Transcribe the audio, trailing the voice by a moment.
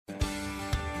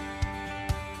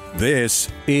This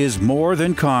is More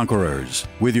Than Conquerors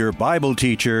with your Bible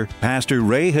teacher, Pastor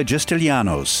Ray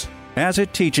Hagistilianos. As a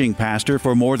teaching pastor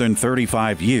for more than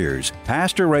 35 years,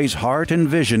 Pastor Ray's heart and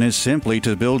vision is simply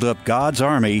to build up God's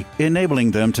army,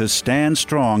 enabling them to stand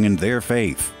strong in their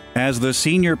faith. As the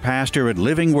senior pastor at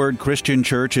Living Word Christian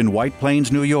Church in White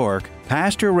Plains, New York,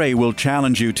 Pastor Ray will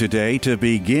challenge you today to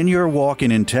begin your walk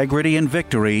in integrity and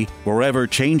victory, forever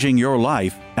changing your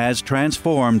life as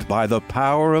transformed by the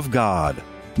power of God.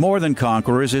 More Than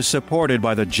Conquerors is supported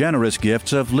by the generous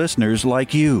gifts of listeners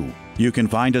like you. You can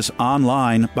find us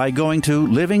online by going to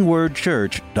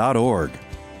livingwordchurch.org.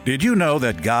 Did you know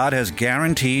that God has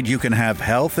guaranteed you can have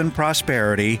health and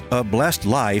prosperity, a blessed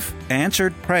life,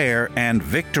 answered prayer, and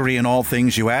victory in all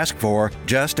things you ask for,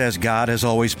 just as God has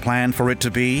always planned for it to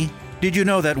be? Did you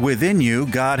know that within you,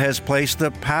 God has placed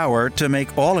the power to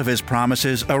make all of His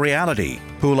promises a reality?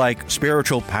 Who, like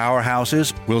spiritual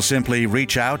powerhouses, will simply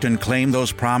reach out and claim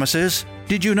those promises?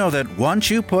 Did you know that once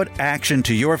you put action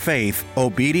to your faith,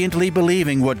 obediently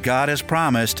believing what God has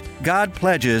promised, God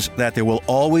pledges that there will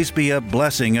always be a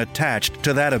blessing attached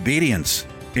to that obedience?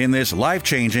 In this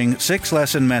life-changing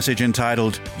 6-lesson message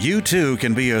entitled, You Too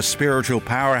Can Be a Spiritual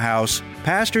Powerhouse,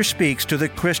 Pastor speaks to the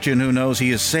Christian who knows he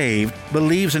is saved,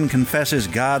 believes and confesses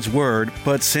God's Word,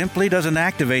 but simply doesn't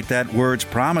activate that Word's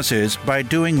promises by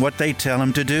doing what they tell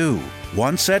him to do.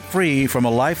 Once set free from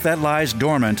a life that lies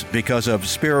dormant because of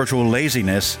spiritual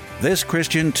laziness, this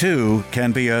Christian too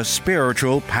can be a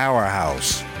spiritual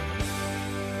powerhouse.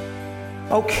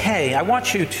 Okay, I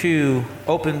want you to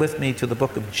open with me to the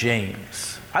book of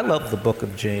James. I love the book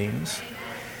of James.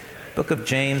 The book of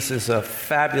James is a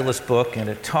fabulous book, and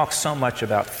it talks so much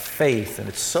about faith, and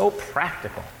it's so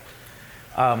practical.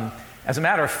 As a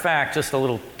matter of fact, just a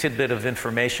little tidbit of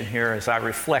information here as I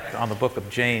reflect on the book of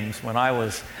James. When I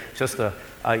was just a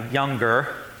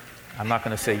younger, I'm not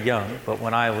going to say young, but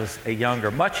when I was a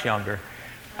younger, much younger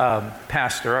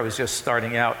pastor, I was just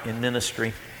starting out in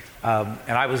ministry, and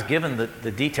I was given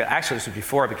the detail. Actually, this was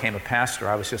before I became a pastor.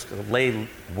 I was just a lay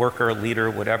worker, leader,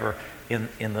 whatever,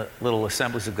 in the little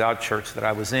Assemblies of God church that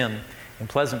I was in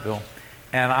Pleasantville.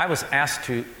 And I was asked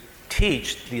to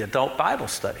teach the adult Bible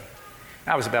study.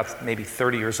 I was about maybe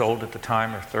 30 years old at the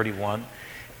time, or 31.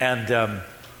 And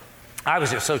I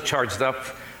was just so charged up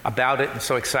about it and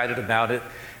so excited about it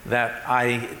that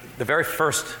the very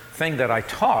first thing that I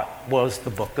taught was the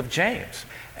book of James.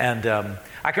 And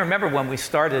I can remember when we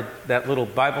started that little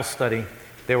Bible study,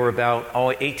 there were about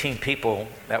 18 people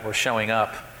that were showing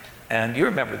up. And you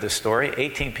remember this story.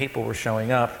 18 people were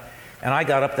showing up. And I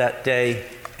got up that day,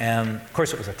 and of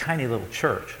course it was a tiny little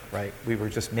church, right? We were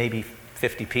just maybe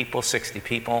 50 people, 60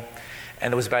 people.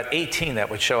 And there was about 18 that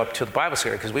would show up to the Bible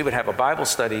study, because we would have a Bible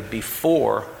study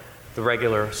before the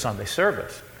regular Sunday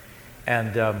service.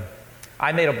 And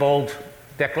I made a bold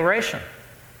declaration.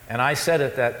 And I said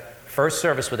at that first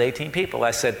service with 18 people,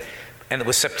 I said, and it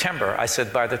was September, I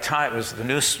said, by the time it was the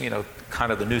new,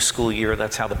 kind of the new school year,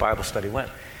 that's how the Bible study went.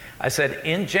 I said,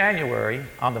 in January,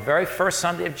 on the very first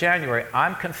Sunday of January,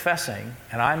 I'm confessing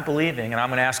and I'm believing, and I'm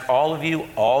going to ask all of you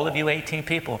 18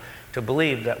 people, to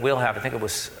believe that we'll have, I think it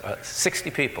was 60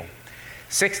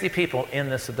 people in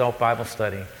this adult Bible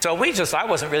study. So I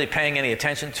wasn't really paying any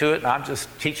attention to it, and I'm just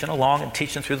teaching along and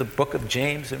teaching through the book of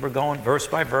James, and we're going verse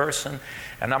by verse, and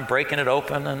I'm breaking it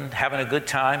open and having a good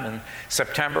time. And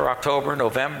September, October,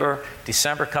 November,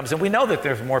 December comes, and we know that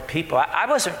there's more people. I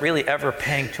wasn't really ever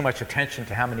paying too much attention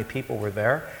to how many people were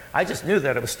there. I just knew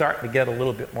that it was starting to get a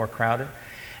little bit more crowded.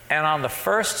 And on the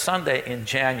first Sunday in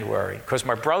January, because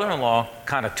my brother-in-law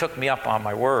kind of took me up on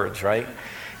my words, right?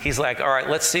 He's like, all right,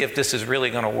 let's see if this is really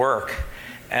going to work.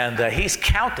 And he's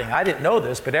counting. I didn't know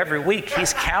this, but every week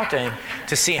he's counting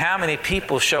to see how many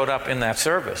people showed up in that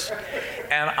service.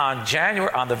 And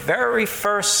on the very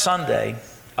first Sunday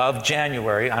of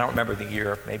January, I don't remember the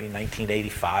year, maybe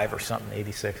 1985 or something,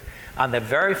 86. On the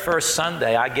very first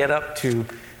Sunday, I get up to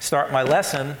start my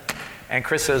lesson, and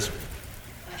Chris says,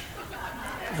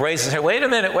 raises his hand, wait a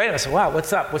minute. I said, wow,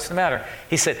 what's up? What's the matter?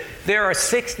 He said, there are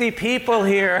 60 people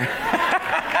here.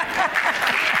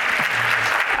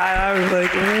 I was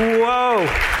like, whoa.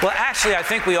 Well, actually, I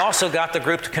think we also got the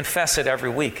group to confess it every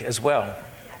week as well.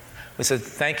 We said,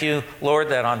 thank you, Lord,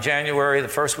 that on January, the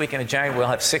first weekend of January, we'll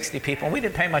have 60 people. And we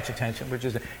didn't pay much attention.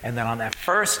 And then on that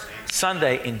first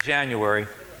Sunday in January,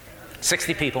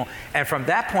 60 people. And from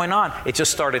that point on, it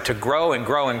just started to grow and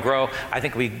grow and grow. I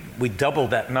think we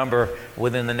doubled that number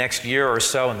within the next year or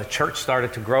so, and the church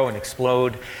started to grow and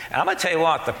explode. And I'm going to tell you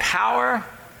what, the power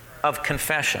of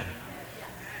confession,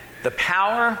 the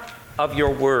power of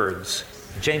your words,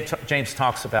 James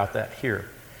talks about that here.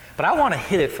 But I want to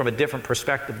hit it from a different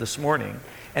perspective this morning.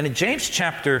 And in James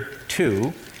chapter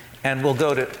 2, and we'll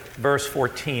go to verse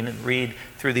 14 and read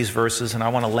through these verses, and I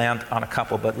want to land on a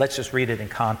couple, but let's just read it in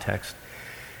context.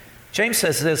 James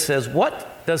says,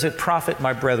 "What does it profit,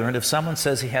 my brethren, if someone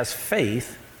says he has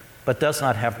faith but does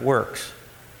not have works?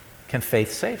 Can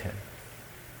faith save him?"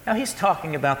 Now he's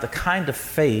talking about the kind of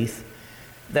faith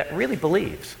that really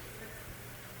believes.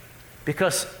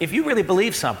 Because if you really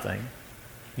believe something,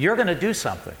 you're going to do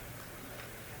something.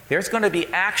 There's going to be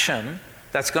action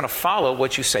that's going to follow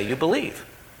what you say you believe.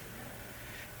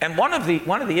 And one of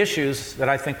the issues that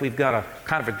I think we've got to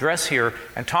kind of address here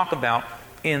and talk about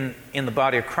in the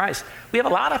body of Christ, we have a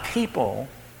lot of people,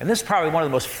 and this is probably one of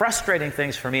the most frustrating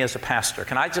things for me as a pastor.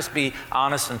 Can I just be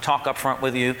honest and talk up front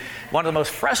with you? One of the most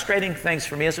frustrating things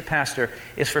for me as a pastor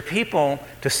is for people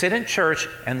to sit in church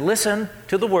and listen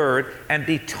to the Word and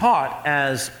be taught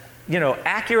as,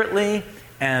 accurately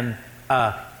and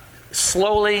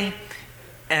slowly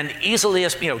and easily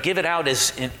as, give it out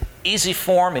as in easy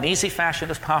form and easy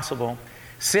fashion as possible,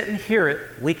 sit and hear it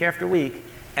week after week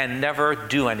and never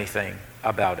do anything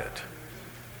about it.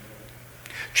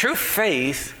 True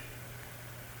faith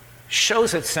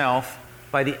shows itself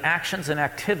by the actions and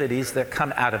activities that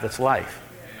come out of its life.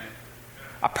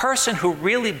 A person who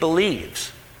really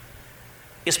believes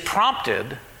is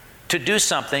prompted to do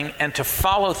something and to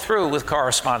follow through with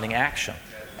corresponding action.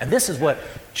 And this is what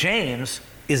James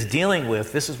is dealing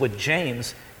with. This is what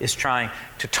James is trying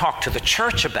to talk to the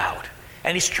church about.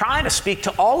 And he's trying to speak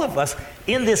to all of us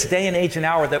in this day and age and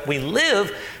hour that we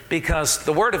live, because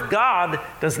the Word of God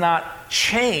does not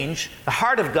change. The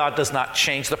heart of God does not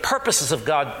change. The purposes of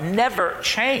God never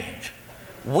change.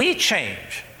 We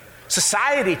change.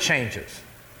 Society changes.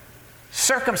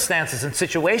 Circumstances and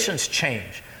situations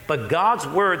change. But God's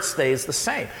Word stays the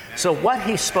same. So what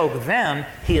he spoke then,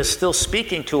 he is still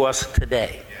speaking to us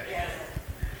today.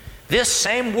 This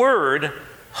same Word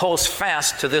holds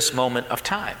fast to this moment of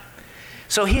time.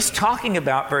 So he's talking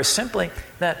about, very simply,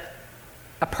 that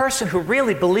a person who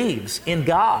really believes in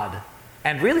God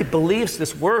and really believes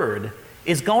this Word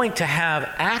is going to have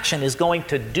action, is going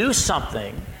to do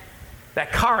something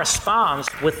that corresponds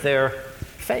with their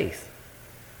faith.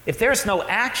 If there's no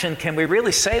action, can we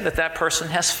really say that that person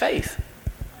has faith?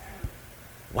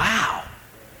 Wow.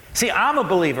 See, I'm a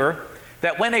believer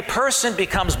that when a person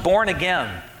becomes born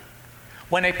again,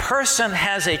 when a person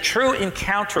has a true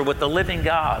encounter with the living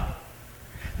God,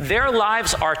 their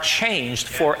lives are changed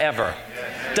forever.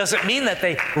 Does it mean that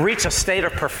they reach a state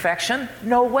of perfection?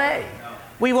 No way.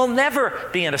 We will never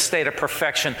be in a state of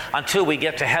perfection until we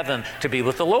get to heaven to be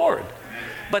with the Lord.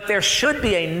 But there should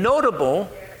be a notable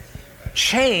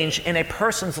change in a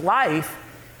person's life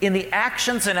in the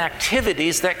actions and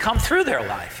activities that come through their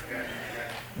life.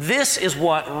 This is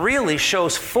what really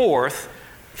shows forth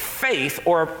faith,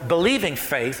 or believing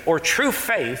faith, or true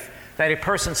faith that a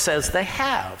person says they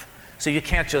have. So you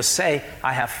can't just say,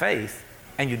 I have faith,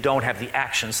 and you don't have the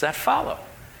actions that follow.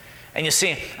 And you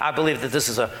see, I believe that this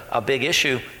is a big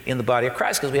issue in the body of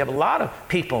Christ, because we have a lot of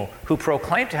people who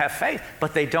proclaim to have faith,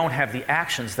 but they don't have the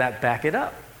actions that back it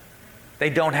up. They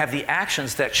don't have the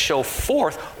actions that show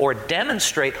forth or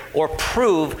demonstrate or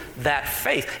prove that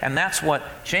faith. And that's what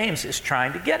James is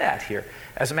trying to get at here.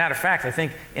 As a matter of fact, I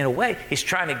think in a way he's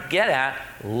trying to get at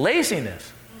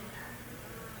laziness,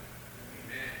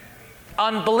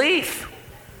 unbelief,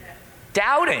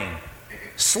 doubting,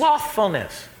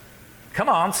 slothfulness. Come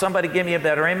on, somebody give me a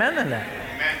better amen than that.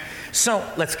 So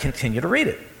let's continue to read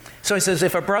it. So he says,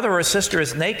 if a brother or a sister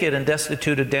is naked and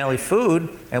destitute of daily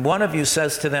food, and one of you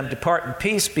says to them, depart in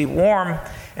peace, be warm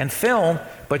and filled,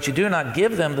 but you do not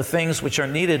give them the things which are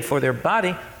needed for their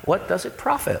body, what does it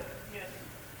profit? Yes.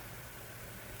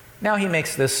 Now he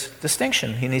makes this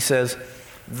distinction, and he says,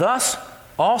 thus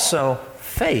also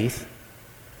faith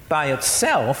by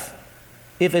itself,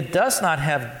 if it does not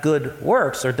have good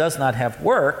works or does not have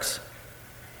works,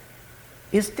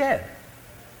 is dead.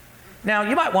 Now,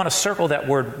 you might want to circle that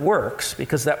word works,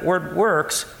 because that word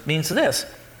works means this.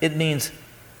 It means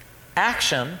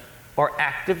action or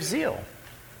active zeal.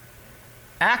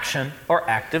 Action or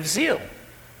active zeal.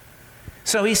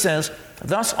 So he says,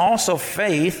 thus also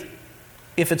faith,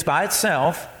 if it's by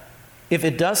itself, if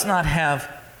it does not have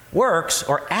works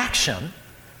or action,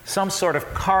 some sort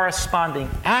of corresponding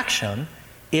action,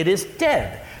 it is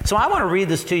dead. So I want to read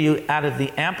this to you out of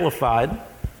the Amplified.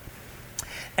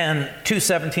 And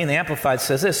 2:17, the Amplified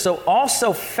says this, so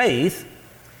also faith,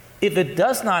 if it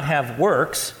does not have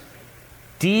works,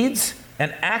 deeds,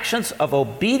 and actions of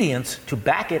obedience to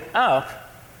back it up,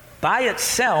 by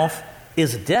itself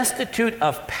is destitute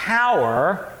of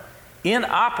power,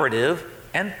 inoperative,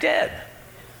 and dead.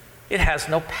 it has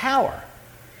no power.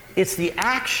 It's the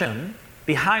action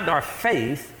behind our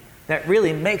faith that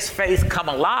really makes faith come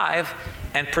alive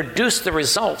and produce the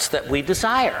results that we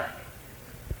desire.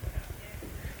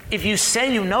 If you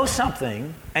say you know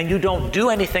something and you don't do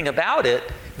anything about it,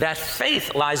 that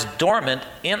faith lies dormant,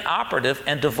 inoperative,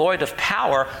 and devoid of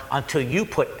power until you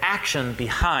put action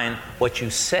behind what you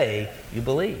say you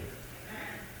believe.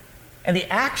 And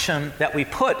the action that we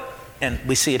put, and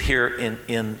we see it here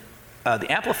in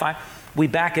the Amplify, we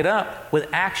back it up with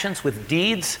actions, with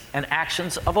deeds and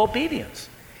actions of obedience.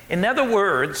 In other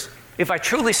words, if I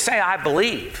truly say I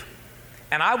believe,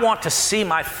 and I want to see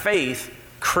my faith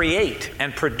create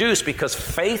and produce, because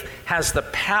faith has the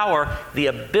power, the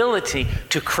ability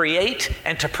to create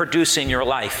and to produce in your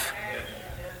life.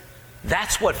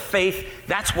 That's what faith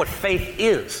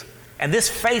is. And this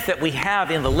faith that we have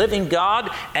in the living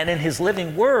God and in His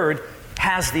living Word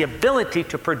has the ability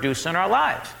to produce in our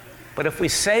lives. But if we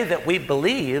say that we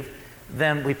believe,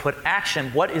 then we put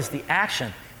action. What is the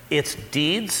action? It's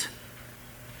deeds,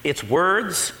 it's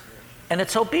words, and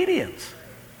it's obedience.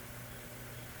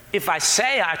 If I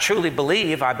say I truly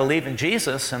believe, I believe in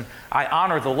Jesus, and I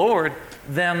honor the Lord,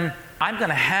 then I'm going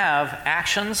to have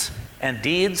actions and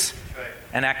deeds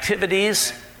and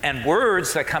activities and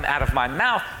words that come out of my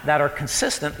mouth that are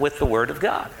consistent with the Word of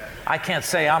God. I can't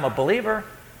say I'm a believer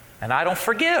and I don't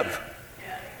forgive.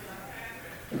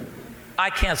 I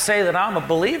can't say that I'm a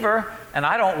believer and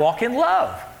I don't walk in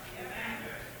love.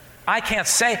 I can't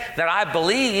say that I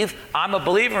believe I'm a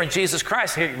believer in Jesus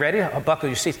Christ. Here, you ready? I'll buckle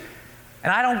your seats.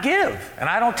 And I don't give, and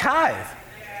I don't tithe.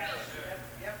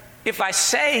 If I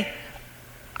say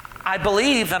I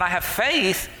believe and I have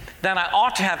faith, then I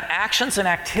ought to have actions and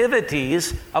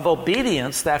activities of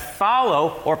obedience that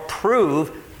follow or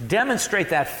prove, demonstrate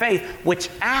that faith, which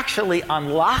actually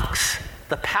unlocks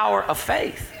the power of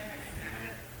faith.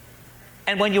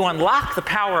 And when you unlock the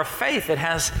power of faith, it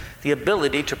has the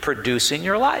ability to produce in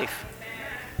your life.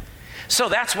 So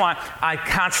that's why I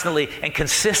constantly and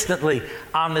consistently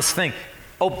on this thing,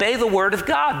 obey the Word of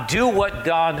God. Do what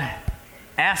God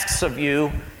asks of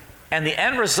you. And the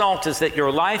end result is that your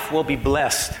life will be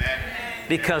blessed.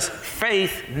 Because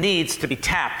faith needs to be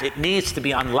tapped. It needs to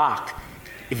be unlocked.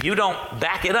 If you don't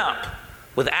back it up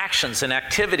with actions and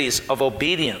activities of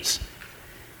obedience,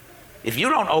 if you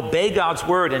don't obey God's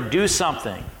Word and do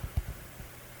something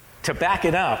to back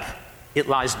it up, it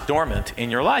lies dormant in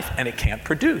your life and it can't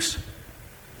produce.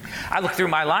 I look through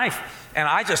my life and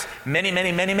I just,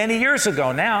 many years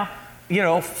ago now,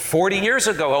 40 years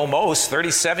ago almost,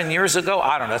 37 years ago,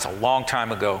 I don't know, that's a long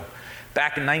time ago.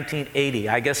 Back in 1980,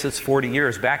 I guess it's 40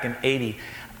 years, back in 80,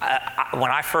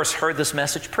 when I first heard this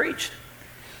message preached.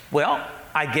 Well,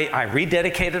 I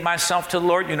rededicated myself to the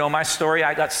Lord. You know my story.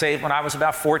 I got saved when I was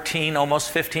about 14, almost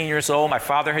 15 years old. My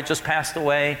father had just passed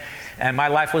away, and my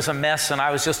life was a mess, and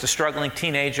I was just a struggling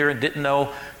teenager and didn't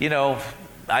know,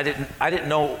 I didn't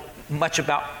know much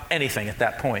about anything at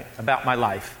that point, about my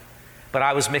life. But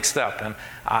I was mixed up, and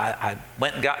I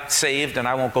went and got saved, and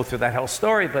I won't go through that whole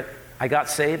story, but I got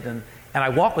saved, and I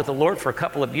walked with the Lord for a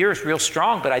couple of years real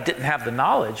strong, but I didn't have the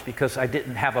knowledge because I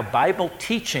didn't have a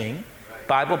Bible-teaching,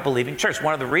 Bible-believing church.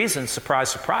 One of the reasons, surprise,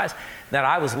 surprise, that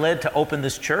I was led to open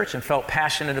this church and felt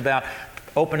passionate about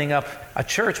opening up a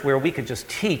church where we could just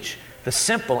teach the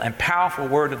simple and powerful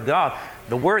Word of God,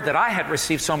 the Word that I had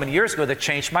received so many years ago that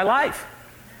changed my life.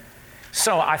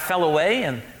 So I fell away,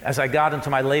 and as I got into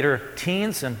my later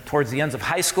teens and towards the ends of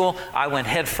high school, I went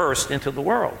headfirst into the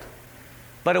world.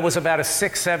 But it was about a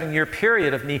 6-7 year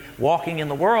period of me walking in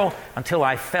the world until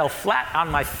I fell flat on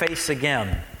my face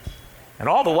again. And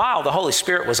all the while, the Holy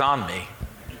Spirit was on me.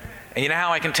 And you know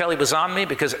how I can tell He was on me?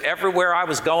 Because everywhere I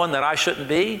was going that I shouldn't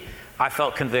be, I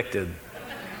felt convicted.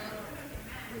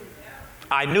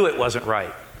 I knew it wasn't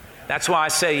right. That's why I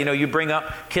say, you bring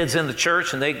up kids in the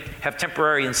church and they have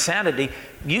temporary insanity.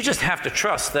 You just have to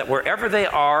trust that wherever they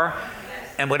are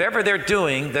and whatever they're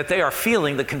doing, that they are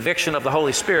feeling the conviction of the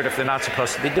Holy Spirit if they're not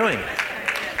supposed to be doing it.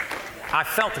 I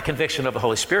felt the conviction of the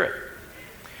Holy Spirit.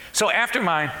 So after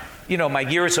my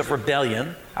years of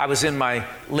rebellion, I was in my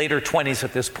later 20s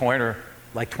at this point, or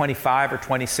like 25 or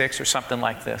 26 or something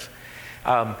like this.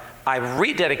 I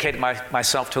rededicated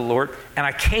myself to the Lord, and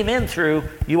I came in through,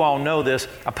 you all know this,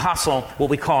 Apostle,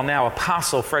 what we call now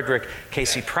Apostle Frederick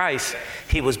Casey Price.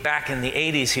 He was back in the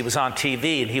 80s, he was on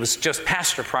TV, and he was just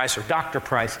Pastor Price or Dr.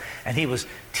 Price, and he was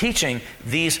teaching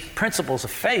these principles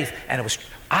of faith, and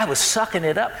I was sucking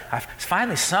it up.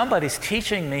 Finally, somebody's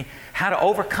teaching me how to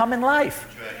overcome in life.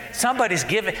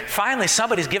 finally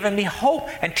somebody's given me hope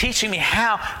and teaching me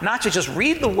how not to just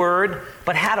read the Word,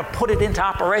 but how to put it into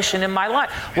operation in my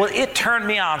life. Well, it turned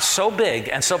me on so big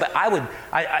and so bad.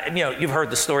 You've heard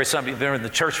the story, some of you have been in the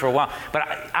church for a while,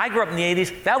 but I grew up in the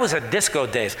 80s. That was a disco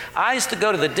days. I used to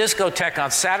go to the discotheque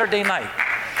on Saturday night,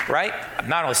 right?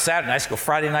 Not only Saturday night, I used to go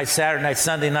Friday night, Saturday night,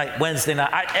 Sunday night, Wednesday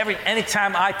night.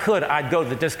 Anytime I could, I'd go to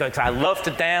the discotheque. I love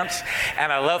to dance,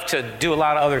 and I love to do a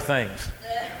lot of other things.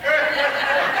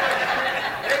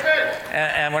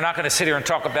 And we're not going to sit here and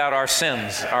talk about our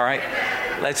sins, all right?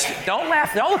 Don't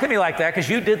laugh. Don't look at me like that, because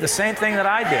you did the same thing that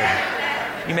I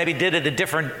did. You maybe did it a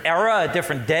different era, a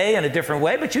different day, in a different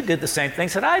way, but you did the same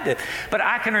things that I did. But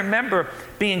I can remember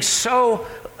being so,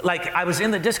 I was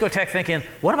in the discotheque thinking,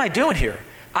 what am I doing here?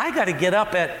 I got to get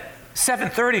up at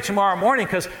 7:30 tomorrow morning,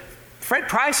 because Fred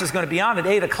Price is going to be on at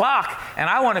 8 o'clock, and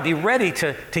I want to be ready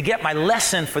to get my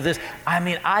lesson for this.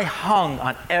 I hung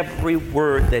on every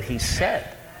word that he said.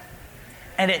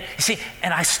 And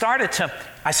I started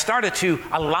to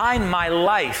align my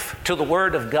life to the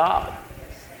Word of God,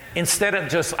 instead of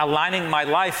just aligning my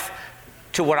life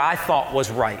to what I thought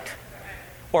was right,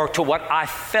 or to what I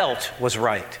felt was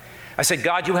right. I said,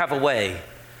 God, you have a way.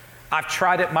 I've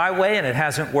tried it my way, and it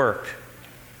hasn't worked.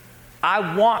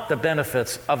 I want the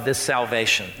benefits of this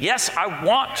salvation. Yes, I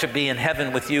want to be in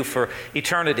heaven with you for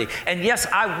eternity. And yes,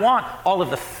 I want all of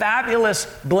the fabulous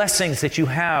blessings that you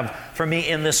have for me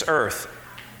in this earth.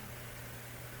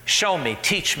 Show me,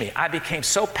 teach me. I became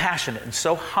so passionate and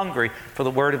so hungry for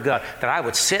the Word of God that I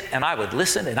would sit and I would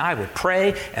listen and I would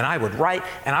pray and I would write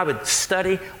and I would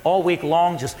study all week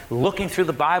long, just looking through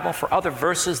the Bible for other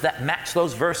verses that match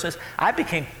those verses. I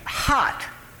became hot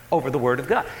over the Word of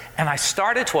God. And I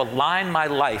started to align my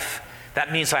life.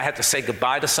 That means I had to say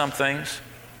goodbye to some things.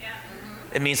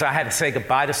 It means I had to say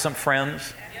goodbye to some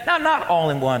friends. Now, not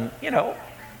all in one,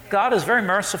 God is very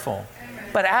merciful.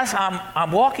 But as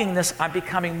I'm walking this, I'm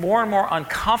becoming more and more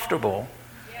uncomfortable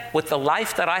with the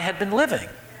life that I had been living.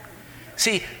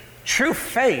 See, true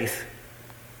faith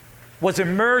was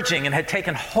emerging and had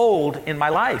taken hold in my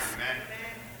life.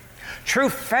 True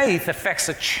faith affects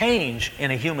a change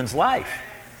in a human's life.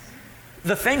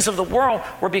 The things of the world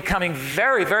were becoming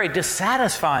very, very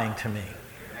dissatisfying to me.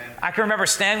 I can remember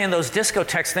standing in those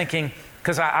discotheques thinking,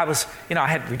 because I was, I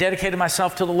had rededicated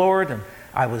myself to the Lord, and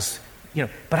I was,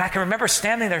 but I can remember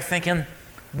standing there thinking,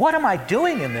 what am I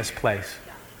doing in this place?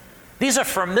 These are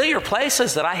familiar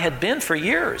places that I had been for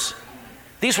years.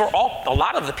 These were a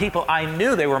lot of the people I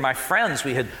knew. They were my friends.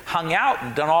 We had hung out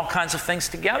and done all kinds of things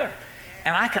together.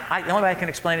 And the only way I can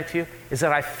explain it to you is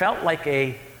that I felt like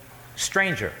a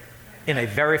stranger in a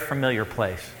very familiar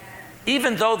place.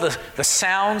 Even though the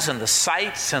sounds and the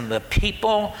sights and the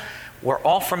people were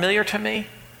all familiar to me,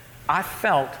 I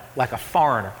felt like a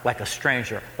foreigner, like a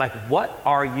stranger. Like, what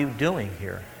are you doing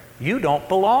here? You don't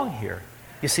belong here.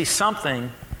 You see, something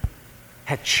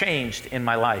had changed in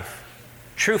my life.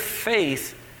 True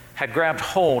faith had grabbed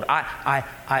hold.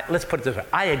 Let's put it this way.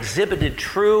 I exhibited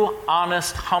true,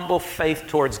 honest, humble faith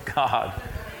towards God.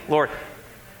 Lord,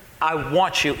 I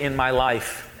want you in my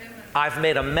life. I've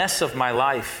made a mess of my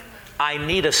life. I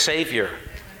need a Savior.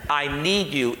 I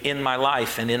need you in my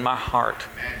life and in my heart.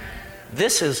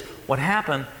 This is what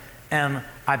happened, and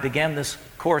I began this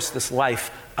course, this life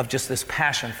of just this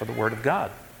passion for the Word of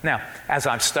God. Now, as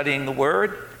I'm studying the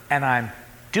Word and I'm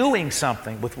doing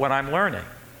something with what I'm learning.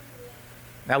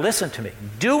 Now listen to me.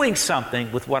 Doing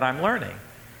something with what I'm learning.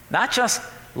 Not just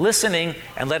listening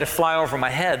and let it fly over my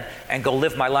head and go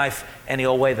live my life any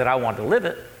old way that I want to live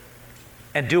it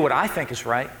and do what I think is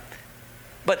right,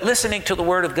 but listening to the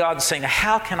Word of God and saying,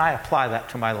 how can I apply that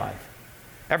to my life?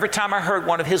 Every time I heard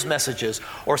one of his messages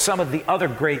or some of the other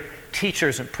great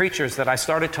teachers and preachers that I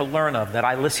started to learn of, that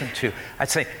I listened to, I'd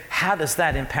say, how does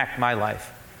that impact my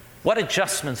life? What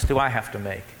adjustments do I have to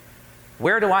make?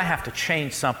 Where do I have to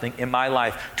change something in my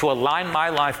life to align my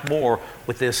life more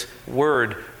with this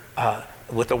Word,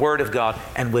 with the Word of God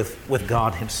and with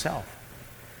God Himself?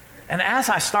 And as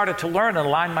I started to learn and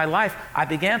align my life, I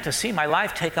began to see my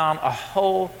life take on a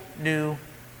whole new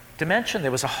dimension.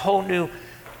 There was a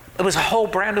whole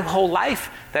brand new whole life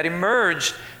that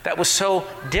emerged that was so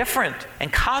different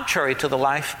and contrary to the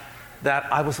life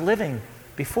that I was living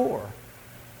before.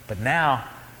 But now,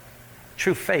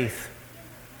 true faith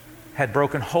had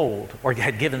broken hold, or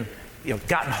had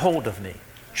gotten hold of me.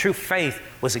 True faith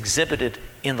was exhibited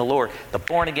in the Lord. The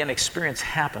born-again experience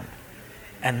happened.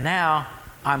 And now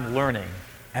I'm learning,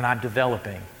 and I'm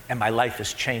developing, and my life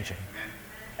is changing,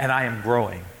 and I am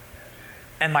growing.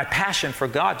 And my passion for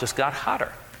God just got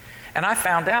hotter. And I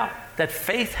found out that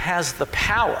faith has the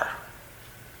power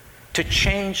to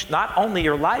change not only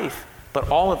your life, but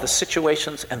all of the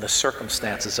situations and the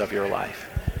circumstances of your life.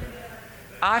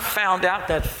 I found out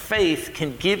that faith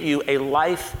can give you a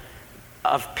life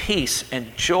of peace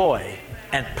and joy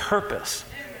and purpose.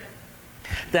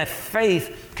 That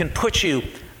faith can put you,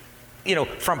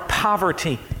 from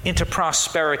poverty into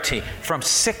prosperity, from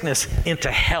sickness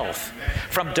into health,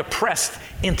 from depressed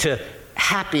into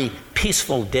happy,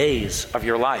 peaceful days of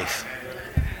your life.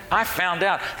 I found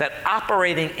out that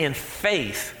operating in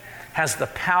faith has the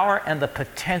power and the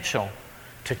potential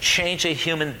to change a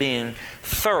human being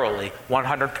thoroughly,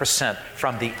 100%,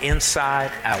 from the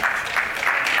inside out.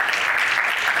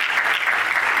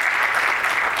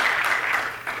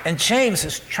 And James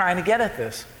is trying to get at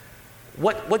this.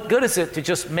 What good is it to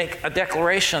just make a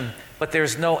declaration, but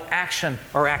there's no action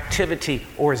or activity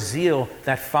or zeal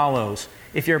that follows?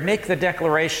 If you make the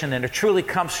declaration and it truly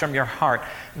comes from your heart,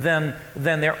 then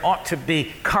there ought to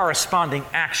be corresponding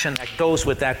action that goes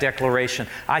with that declaration.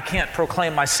 I can't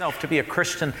proclaim myself to be a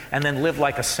Christian and then live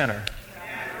like a sinner.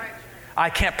 I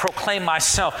can't proclaim my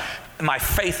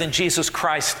faith in Jesus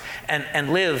Christ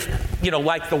and live,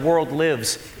 like the world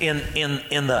lives in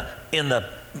the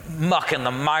muck and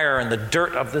the mire and the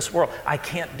dirt of this world. I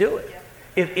can't do it.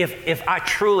 If I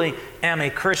truly am a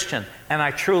Christian and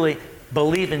I truly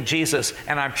believe in Jesus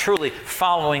and I'm truly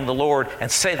following the Lord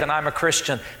and say that I'm a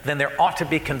Christian, then there ought to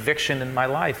be conviction in my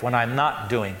life when I'm not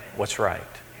doing what's right.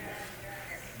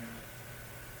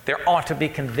 There ought to be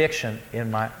conviction in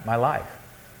my life.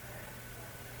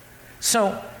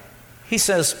 So he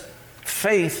says,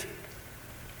 faith,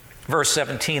 verse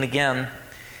 17 again,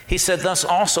 he said, thus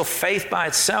also faith by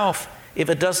itself, if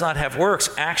it does not have works,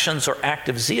 actions, or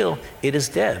active zeal, it is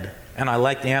dead. And I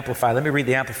like the Amplified. Let me read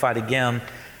the Amplified again.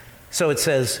 So it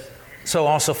says, so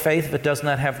also faith, if it does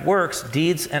not have works,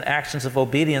 deeds and actions of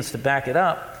obedience to back it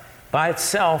up, by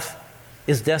itself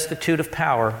is destitute of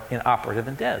power, inoperative,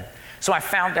 and dead. So I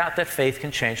found out that faith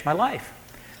can change my life.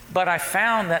 But I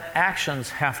found that actions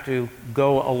have to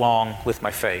go along with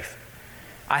my faith.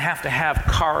 I have to have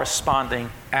corresponding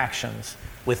actions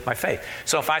with my faith.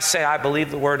 So if I say I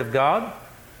believe the Word of God,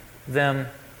 then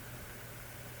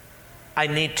I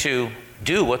need to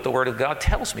do what the Word of God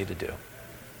tells me to do.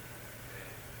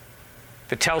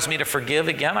 If it tells me to forgive,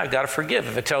 again, I've got to forgive.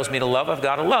 If it tells me to love, I've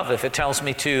got to love. If it tells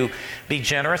me to be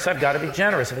generous, I've got to be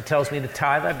generous. If it tells me to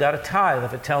tithe, I've got to tithe.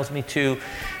 If it tells me to,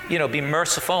 be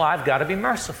merciful, I've got to be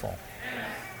merciful.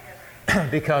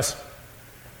 Because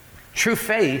true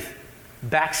faith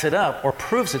backs it up or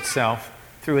proves itself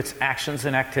through its actions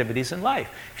and activities in life.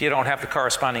 If you don't have the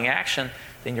corresponding action,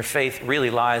 then your faith really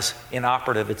lies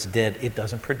inoperative. It's dead. It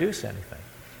doesn't produce anything.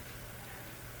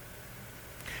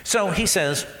 So he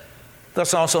says,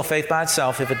 thus also faith by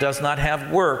itself, if it does not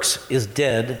have works, is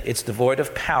dead. It's devoid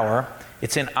of power.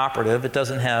 It's inoperative.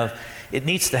 It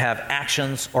needs to have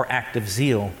actions or active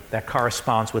zeal that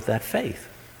corresponds with that faith.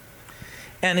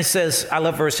 And it says, I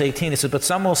love verse 18. It says, but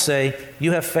some will say,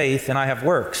 you have faith and I have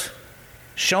works.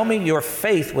 Show me your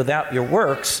faith without your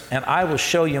works, and I will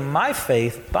show you my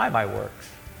faith by my works.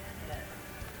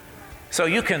 So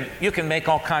you can make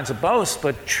all kinds of boasts,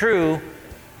 but true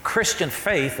Christian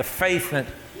faith, the faith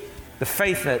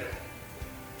that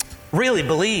really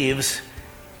believes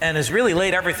and has really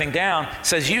laid everything down,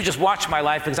 says, you just watch my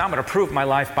life because I'm going to prove my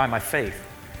life by my faith.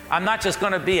 I'm not just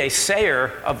going to be a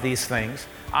sayer of these things.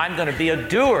 I'm going to be a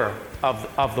doer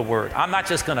of the Word. I'm not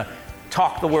just going to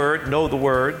talk the Word, know the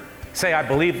Word, say I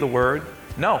believe the Word.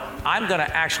 No, I'm going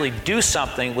to actually do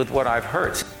something with what I've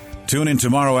heard. Tune in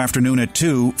tomorrow afternoon at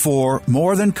 2 for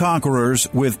More Than Conquerors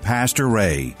with Pastor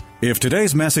Ray. If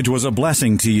today's message was a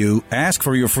blessing to you, ask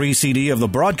for your free CD of the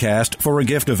broadcast for a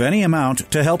gift of any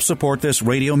amount to help support this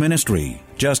radio ministry.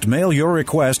 Just mail your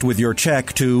request with your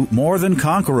check to More Than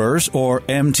Conquerors, or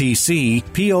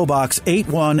MTC, P.O. Box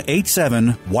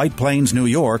 8187, White Plains, New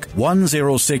York,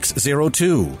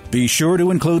 10602. Be sure to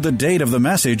include the date of the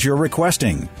message you're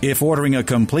requesting. If ordering a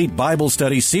complete Bible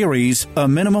study series, a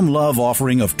minimum love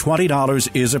offering of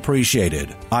 $20 is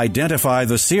appreciated. Identify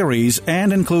the series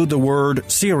and include the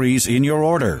word series in your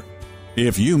order.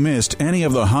 If you missed any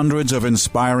of the hundreds of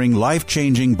inspiring,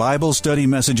 life-changing Bible study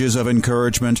messages of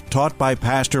encouragement taught by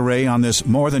Pastor Ray on this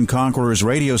More Than Conquerors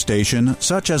radio station,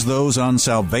 such as those on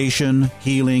salvation,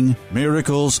 healing,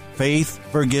 miracles, faith,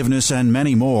 forgiveness, and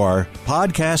many more,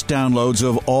 podcast downloads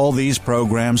of all these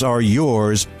programs are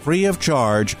yours free of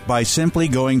charge by simply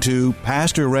going to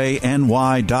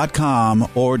PastorRayNY.com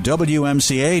or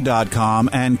WMCA.com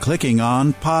and clicking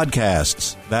on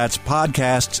Podcasts. That's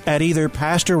podcasts at either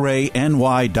PastorRayNY.com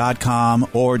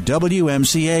or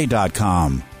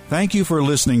WMCA.com. Thank you for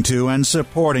listening to and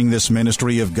supporting this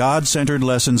ministry of God-centered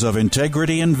lessons of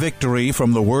integrity and victory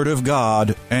from the Word of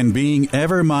God, and being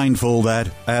ever mindful that,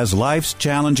 as life's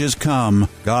challenges come,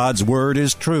 God's Word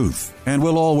is truth and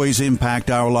will always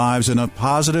impact our lives in a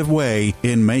positive way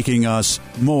in making us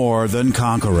more than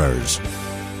conquerors.